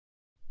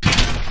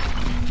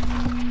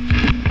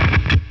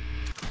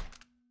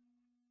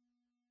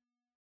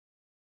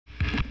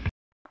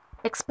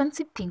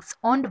Expensive things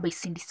owned by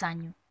Cindy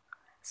Sanyu.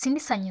 Cindy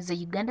Sanyu is a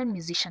Ugandan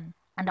musician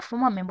and a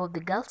former member of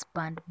the girls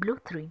band Blue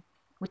 3,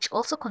 which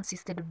also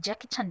consisted of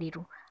Jackie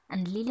Chandiru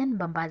and Lilian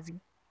Mbabazi.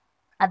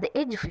 At the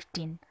age of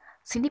 15,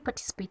 Cindy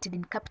participated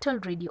in Capital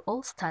Radio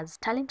All Stars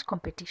talent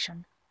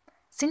competition.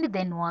 Cindy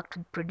then worked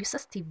with producer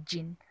Steve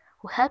Jean,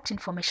 who helped in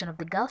formation of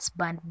the girls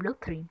band Blue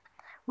 3,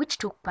 which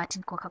took part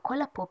in Coca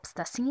Cola Pop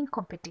star singing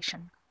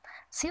competition.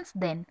 Since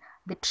then,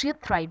 the trio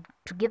thrived,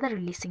 together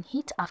releasing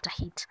hit after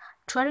hit,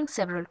 touring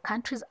several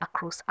countries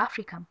across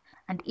Africa,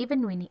 and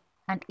even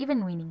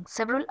winning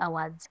several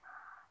awards.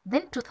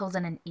 Then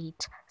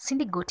 2008,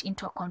 Cindy got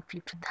into a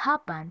conflict with her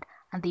band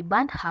and they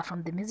banned her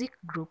from the music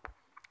group.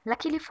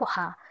 Luckily for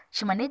her,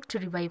 she managed to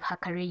revive her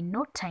career in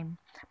no time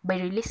by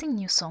releasing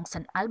new songs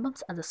and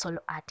albums as a solo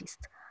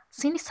artist.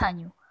 Cindy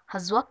Sanyu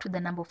has worked with a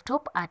number of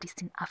top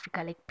artists in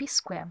Africa like P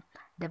Square,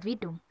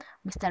 Davido,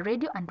 Mr.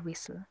 Radio and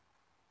Weasel.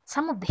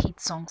 Some of the hit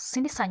songs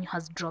Cindy Sanyu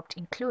has dropped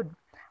include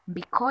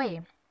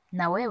Mbikooye,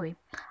 Nawewe,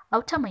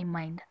 Outta My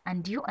Mind,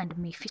 and You and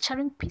Me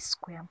featuring P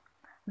Square.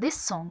 These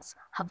songs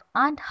have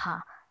earned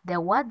her the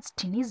awards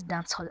Teenies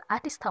Dancehall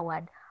Artist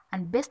Award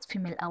and Best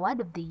Female Award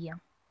of the Year.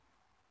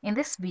 In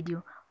this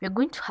video, we are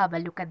going to have a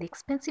look at the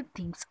expensive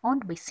things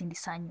owned by Cindy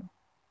Sanyu.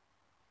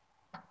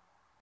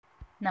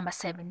 Number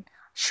 7.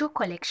 Shoe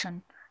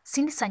collection.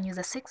 Cindy Sanyu is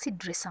a sexy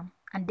dresser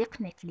and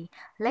definitely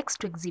likes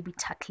to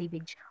exhibit her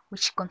cleavage,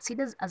 which she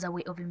considers as a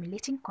way of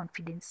emulating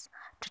confidence.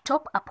 To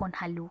top upon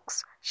her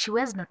looks, she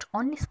wears not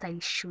only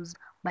stylish shoes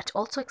but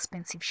also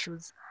expensive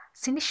shoes.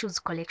 Cindy's shoes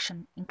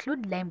collection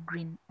include lime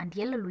green and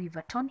yellow Louis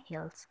Vuitton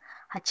heels.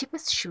 Her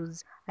cheapest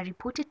shoes are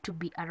reported to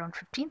be around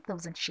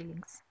 15,000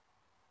 shillings.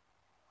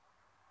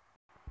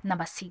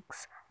 Number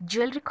 6.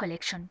 Jewelry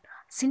collection.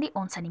 Cindy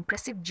owns an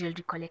impressive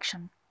jewelry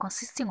collection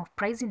consisting of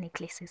pricey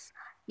necklaces,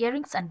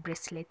 earrings and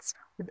bracelets.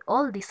 With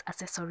all these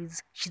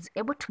accessories, she's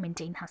able to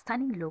maintain her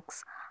stunning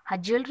looks. Her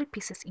jewelry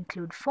pieces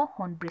include 4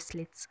 horn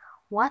bracelets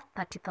worth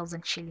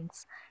 30,000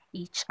 shillings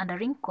each and a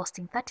ring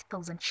costing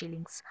 30,000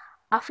 shillings,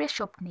 a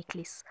Afro-shop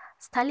necklace,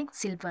 sterling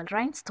silver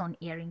rhinestone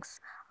earrings,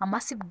 a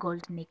massive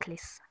gold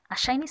necklace, a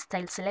shiny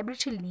style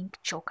celebrity link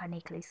choker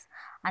necklace,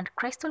 and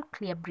crystal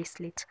clear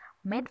bracelet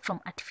made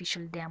from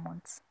artificial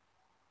diamonds.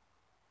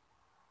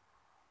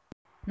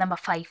 Number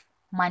 5.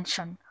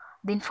 Mansion.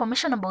 The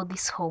information about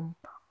this home,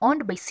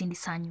 owned by Cindy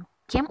Sanyu,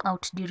 came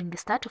out during the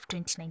start of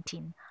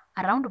 2019.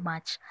 Around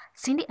March,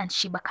 Cindy and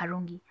Shiba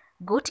Karungi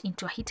got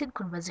into a heated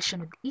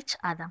conversation with each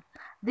other.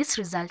 This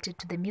resulted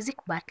to the music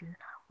battle,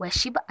 where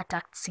Shiba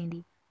attacked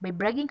Cindy by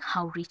bragging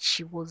how rich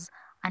she was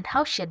and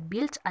how she had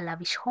built a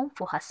lavish home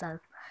for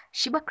herself.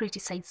 Shiba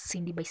criticized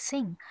Cindy by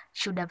saying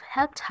she would have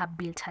helped her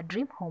build her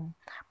dream home,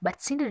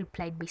 but Cindy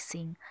replied by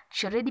saying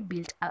she already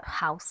built a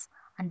house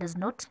and does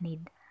not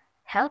need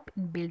help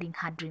in building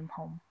her dream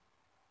home.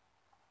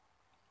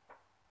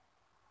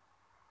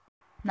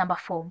 Number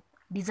 4.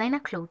 Designer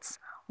clothes.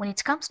 When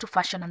it comes to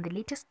fashion and the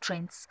latest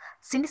trends,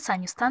 Cindy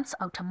Sanyu stands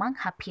out among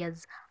her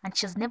peers and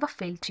she has never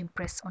failed to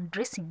impress on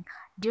dressing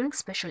during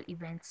special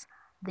events.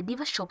 The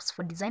diva shops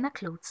for designer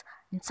clothes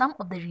in some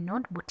of the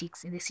renowned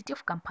boutiques in the city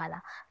of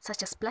Kampala,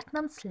 such as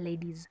Platinum's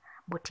Ladies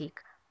Boutique,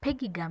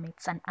 Peggy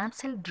Garments and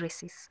Ansel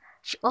Dresses.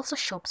 She also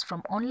shops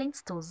from online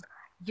stores,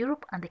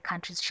 Europe and the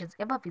countries she has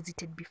ever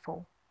visited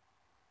before.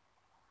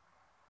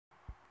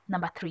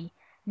 Number 3.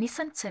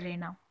 Nissan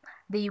Serena.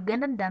 The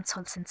Ugandan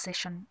dancehall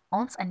sensation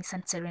owns a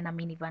Nissan Serena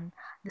minivan.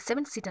 The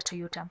 7-seater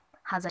Toyota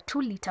has a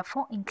 2-liter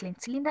 4-incline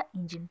cylinder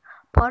engine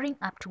powering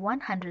up to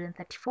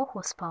 134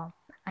 horsepower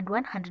and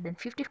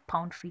 150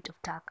 pound-feet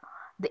of torque.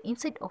 The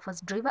inside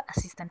offers driver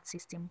assistance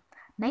system,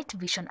 night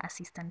vision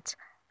assistant,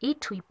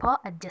 8-way power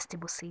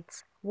adjustable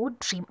seats, wood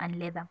trim and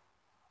leather,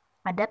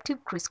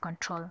 adaptive cruise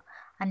control,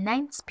 a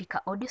 9-speaker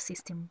audio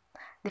system.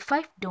 The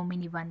 5-door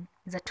minivan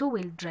is a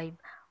 2-wheel drive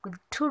with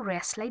 2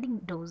 rear sliding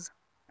doors.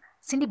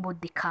 Cindy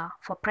bought the car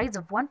for a price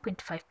of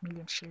 1.5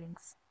 million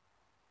shillings.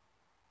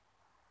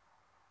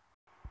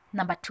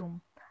 Number 2.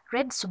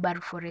 Red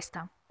Subaru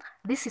Forester.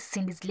 This is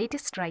Cindy's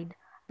latest ride.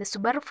 The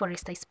Subaru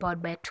Forester is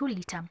powered by a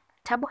 2-liter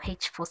Turbo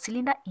H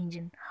 4-cylinder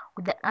engine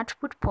with an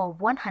output power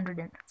of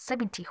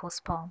 170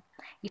 horsepower.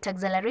 It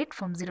accelerates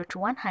from 0 to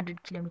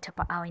 100 km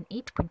per hour in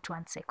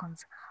 8.1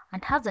 seconds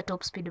and has a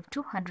top speed of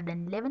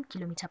 211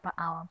 km per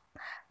hour.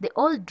 The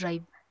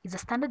all-drive is a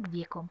standard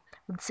vehicle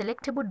with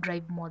selectable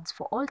drive modes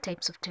for all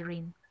types of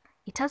terrain.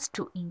 It has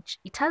two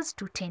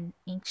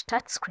 10-inch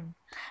touchscreen,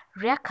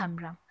 rear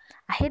camera,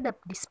 a head-up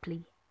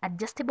display,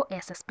 adjustable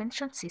air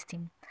suspension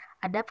system,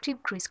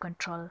 adaptive cruise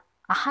control,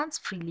 a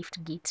hands-free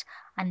lift gate,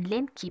 and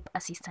lane keep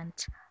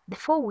assistant. The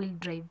 4-wheel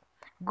drive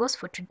goes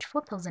for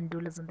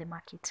 $24,000 on the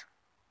market.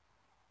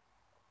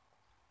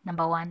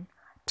 Number 1.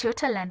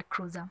 Toyota Land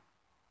Cruiser.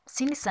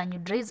 Cindy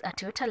Sanyu drives a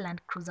Toyota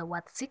Land Cruiser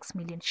worth 6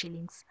 million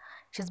shillings.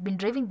 She has been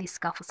driving this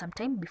car for some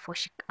time before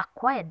she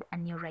acquired a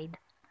new ride.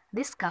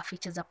 This car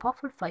features a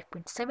powerful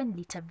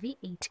 5.7-liter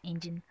V8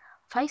 engine,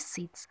 5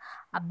 seats,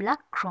 a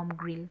black chrome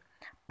grille,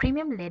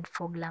 premium LED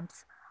fog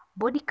lamps,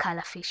 body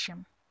color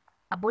fascium,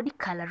 a body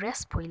color rear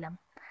spoiler,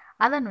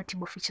 Other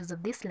notable features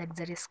of this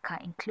luxurious car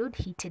include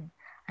heated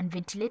and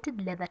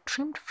ventilated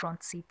leather-trimmed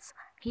front seats,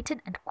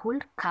 heated and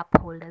cooled cup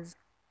holders.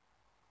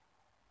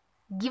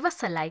 Give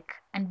us a like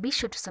and be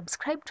sure to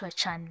subscribe to our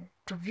channel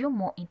to view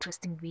more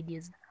interesting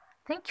videos.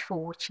 Thank you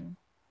for watching.